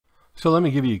So let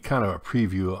me give you kind of a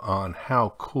preview on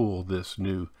how cool this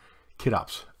new KIT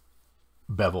OPS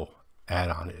bevel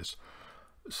add-on is.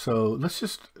 So let's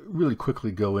just really quickly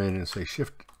go in and say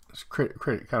create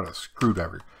kind of a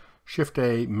screwdriver. Shift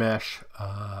A, mesh,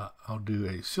 I'll do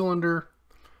a cylinder,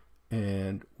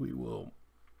 and we will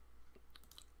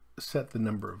set the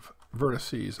number of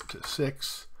vertices to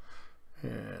 6,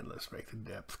 and let's make the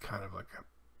depth kind of like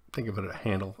think of it a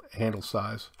handle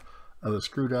size of the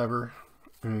screwdriver,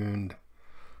 and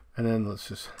then let's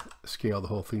just scale the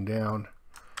whole thing down.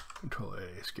 Control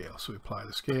A, scale. So we apply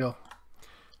the scale.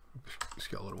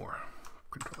 Scale a little more.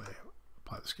 Control A,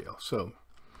 apply the scale. So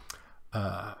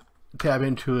tab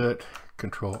into it,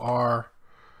 Control R,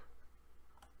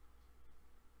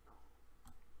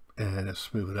 and then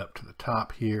just move it up to the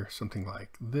top here, something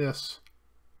like this.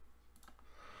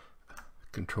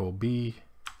 Control B,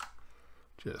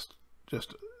 just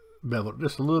bevel it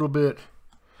just a little bit.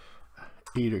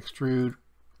 E to extrude,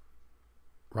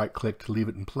 right click to leave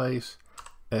it in place,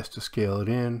 S to scale it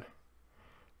in,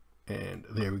 and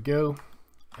there we go.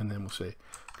 And then we'll say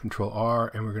Control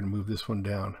R, and we're going to move this one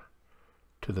down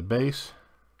to the base,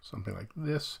 something like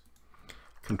this.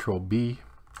 Control B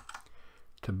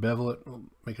to bevel it, we'll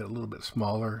make it a little bit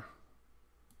smaller,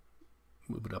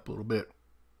 move it up a little bit.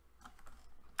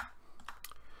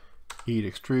 E to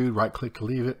extrude, right click to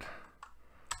leave it,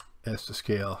 S to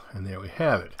scale, and there we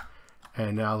have it.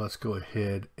 And now let's go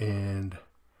ahead and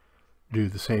do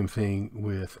the same thing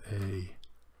with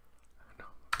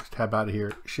let's tab out of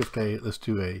here, Shift A, let's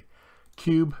do a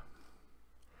cube.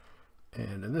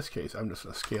 And in this case, I'm just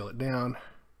going to scale it down,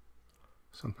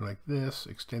 something like this,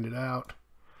 extend it out,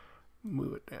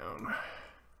 move it down.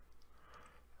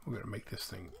 We're going to make this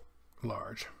thing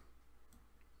large.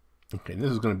 Okay, and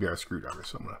this is going to be our screwdriver,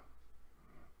 so I'm going to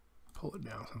pull it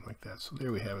down, something like that. So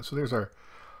there we have it. So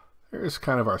there's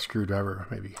kind of our screwdriver.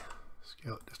 Maybe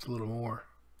scale it just a little more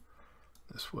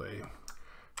this way.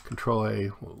 Control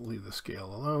A, we'll leave the scale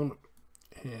alone,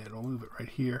 and we'll move it right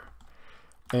here.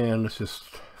 And let's just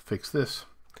fix this.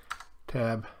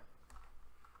 Tab,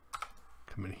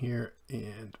 come in here,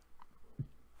 and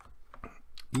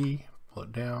E, pull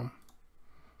it down,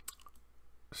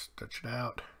 stretch it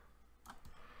out.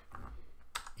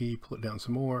 E, pull it down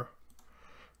some more,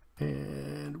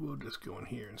 and we'll just go in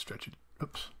here and stretch it.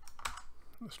 Oops,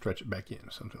 stretch it back in,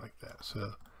 something like that.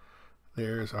 So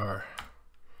there's our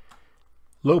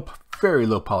very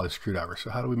low poly screwdriver. So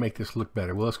how do we make this look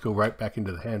better? Well, let's go right back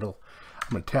into the handle. I'm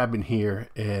going to tab in here,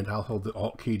 and I'll hold the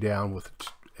Alt key down with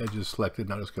the edges selected,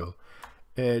 and I'll just go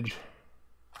edge,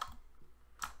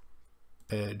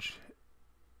 edge,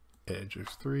 edge. There's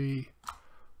 3,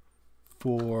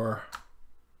 4,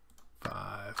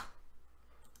 5,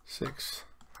 6.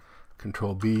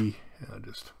 Control B, and I'll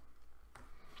just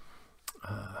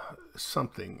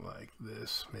something like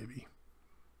this, maybe.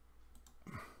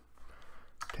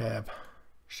 Tab,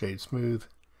 shade smooth,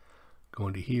 go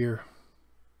into here,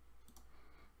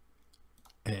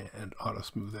 and auto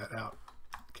smooth that out.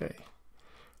 Okay,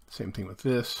 same thing with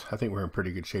this. I think we're in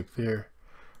pretty good shape there.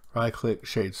 Right click,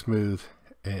 shade smooth,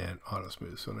 and auto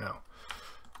smooth. So now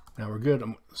we're good.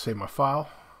 I'm going to save my file,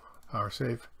 power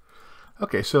save.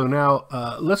 Okay, so now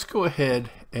let's go ahead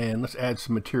and let's add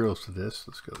some materials to this.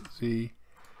 Let's go Z.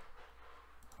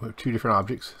 We have 2 different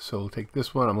objects, so we'll take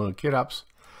this one. I'm going to KIT OPS.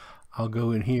 I'll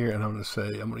go in here, and I'm going to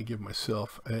say I'm going to give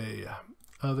myself a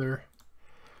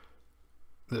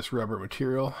this rubber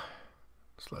material.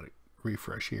 Let's let it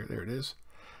refresh here. There it is.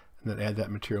 And then add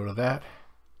that material to that.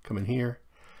 Come in here,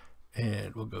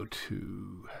 and we'll go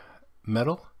to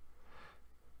metal,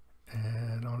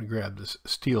 and I want to grab this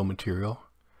steel material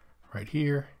right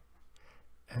here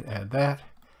and add that,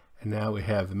 and now we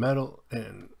have the metal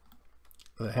and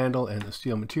the handle and the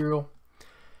steel material.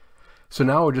 So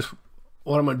now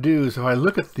what I'm going to do is, if I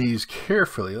look at these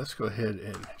carefully, let's go ahead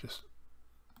and just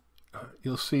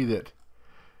you'll see that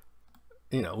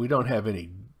we don't have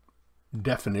any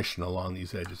definition along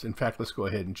these edges. In fact, let's go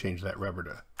ahead and change that rubber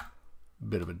to a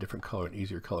bit of a different color, an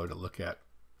easier color to look at,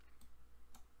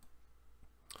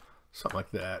 something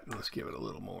like that. And let's give it a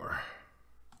little more.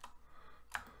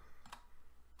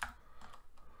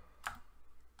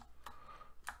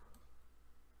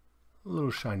 A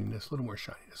little shininess, a little more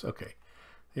shininess. Okay,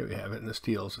 here we have it, and the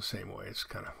steel is the same way. It's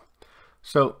kind of,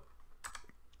 so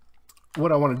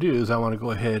what I want to do is I want to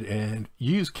go ahead and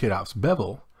use KIT OPS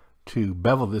bevel to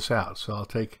bevel this out. So I'll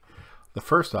take the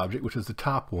first object, which is the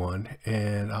top one,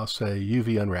 and I'll say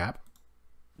UV unwrap,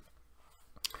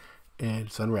 and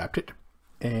it's unwrapped it.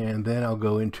 And then I'll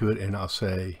go into it and I'll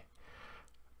say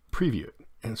preview it.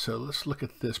 And so let's look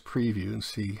at this preview and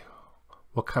see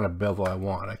what kind of bevel I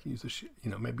want. I can use this,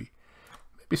 maybe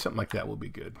Maybe something like that will be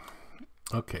good.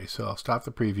 Okay, so I'll stop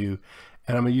the preview,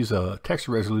 and I'm going to use a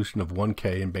texture resolution of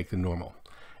 1K and bake the normal.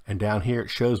 And down here it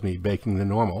shows me baking the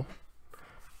normal.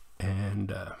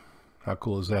 And how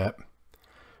cool is that?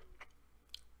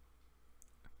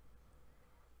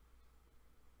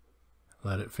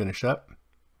 Let it finish up.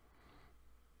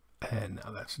 And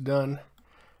now that's done.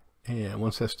 And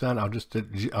once that's done,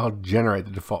 I'll generate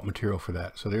the default material for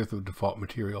that. So there's the default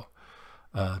material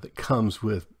that comes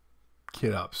with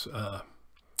KIT OPS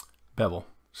bevel.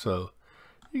 So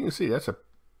you can see that's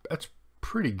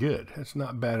pretty good. That's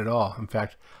not bad at all. In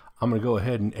fact, I'm going to go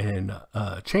ahead and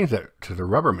change that to the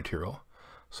rubber material.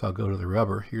 So I'll go to the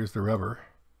rubber. Here's the rubber.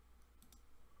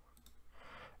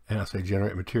 And I'll say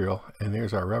generate material. And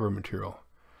there's our rubber material.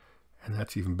 And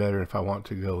that's even better. If I want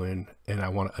to go in and I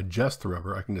want to adjust the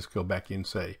rubber, I can just go back in and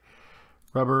say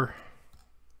rubber.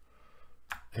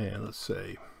 And let's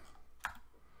say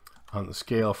on the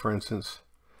scale, for instance,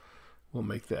 we'll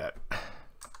make that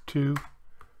 2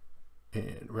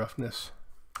 and roughness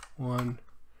 1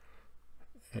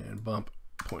 and bump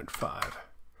 0.5.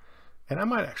 And I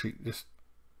might actually just,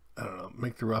 I don't know,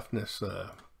 make the roughness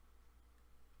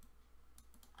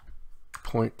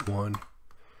 0.1.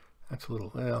 That's a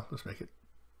little, well, let's make it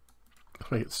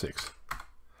 6.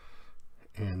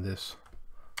 And this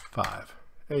 5.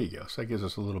 There you go. So that gives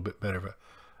us a little bit better of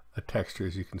a texture,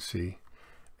 as you can see.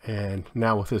 And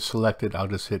now with this selected, I'll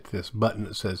just hit this button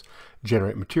that says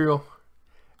generate material.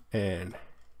 And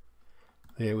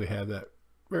there we have that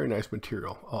very nice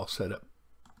material all set up.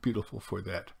 Beautiful for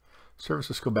that surface.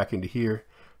 Let's go back into here.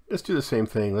 Let's do the same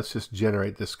thing. Let's just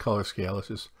generate this color scale. Let's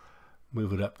just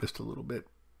move it up just a little bit.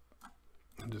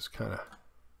 And just kind of,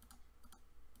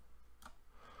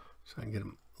 so I can get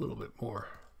a little bit more,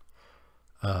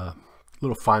 a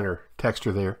little finer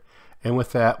texture there. And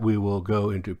with that, we will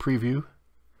go into preview.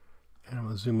 And I'm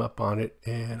going to zoom up on it,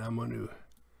 and I'm going to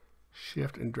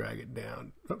shift and drag it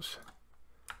down. Oops.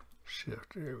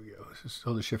 Shift. There we go. Just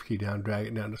hold the shift key down, drag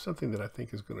it down to something that I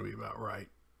think is going to be about right.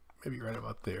 Maybe right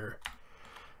about there.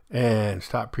 And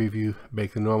stop preview,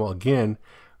 bake the normal. Again,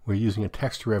 we're using a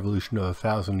texture revolution of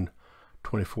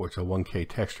 1024. It's a 1K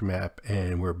texture map,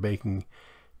 and we're baking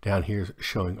down here,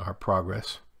 showing our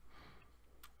progress.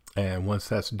 And once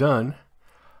that's done,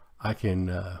 I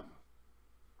can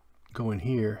go in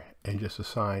here and just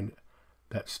assign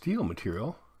that steel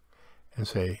material and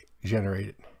say generate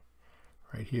it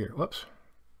right here. Whoops,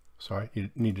 sorry,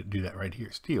 you need to do that right here.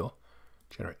 Steel,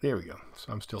 generate. There we go.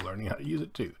 So I'm still learning how to use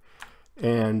it too.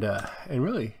 And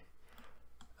really,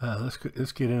 let's get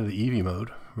into the Eevee mode.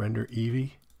 Render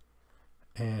Eevee,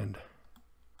 and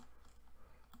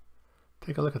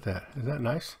take a look at that. Isn't that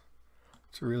nice?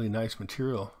 It's a really nice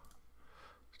material.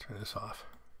 Let's turn this off.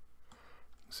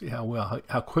 See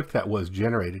how quick that was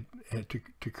generated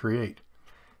to create.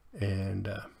 And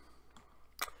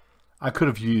I could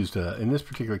have used, in this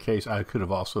particular case, I could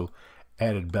have also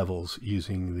added bevels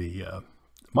using the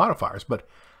modifiers, but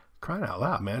crying out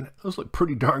loud, man, those look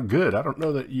pretty darn good. I don't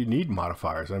know that you need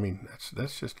modifiers. I mean,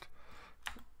 that's just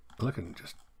looking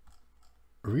just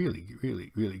really,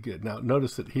 really, really good. Now,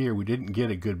 notice that here we didn't get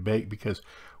a good bake because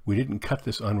we didn't cut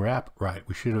this unwrap right.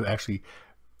 We should have actually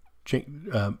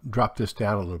drop this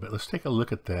down a little bit. Let's take a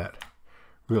look at that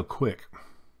real quick.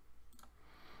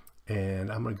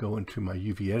 And I'm going to go into my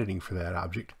UV editing for that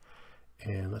object.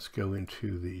 And let's go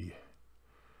into the,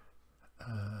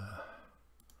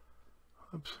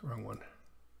 oops, wrong one.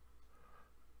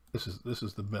 This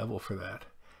is the bevel for that.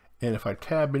 And if I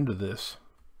tab into this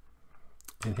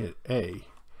and hit A,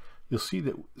 you'll see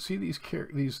that, see these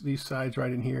sides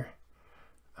right in here?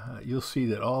 You'll see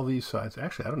that all these sides,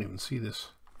 actually I don't even see this.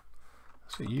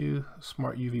 So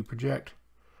Smart UV Project.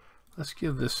 Let's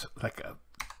give this like a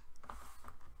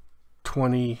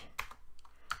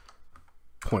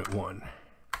 20.1.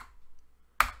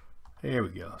 There we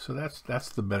go. So that's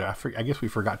the better. I guess we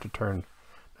forgot to turn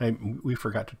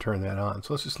that on.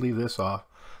 So let's just leave this off.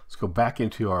 Let's go back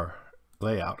into our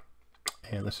layout,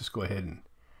 and let's just go ahead and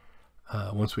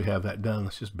once we have that done,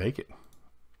 let's just bake it.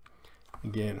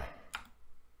 Again,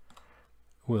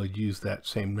 we'll use that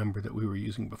same number that we were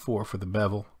using before for the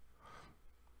bevel.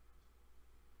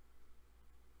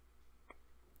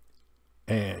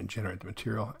 And generate the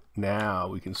material. Now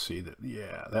we can see that,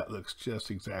 yeah, that looks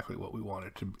just exactly what we want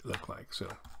it to look like. So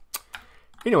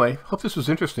anyway, hope this was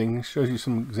interesting. It shows you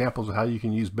some examples of how you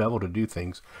can use bevel to do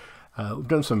things. We've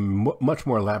done some much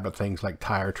more elaborate things like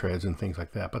tire treads and things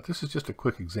like that, but this is just a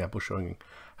quick example showing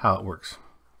how it works.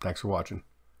 Thanks for watching.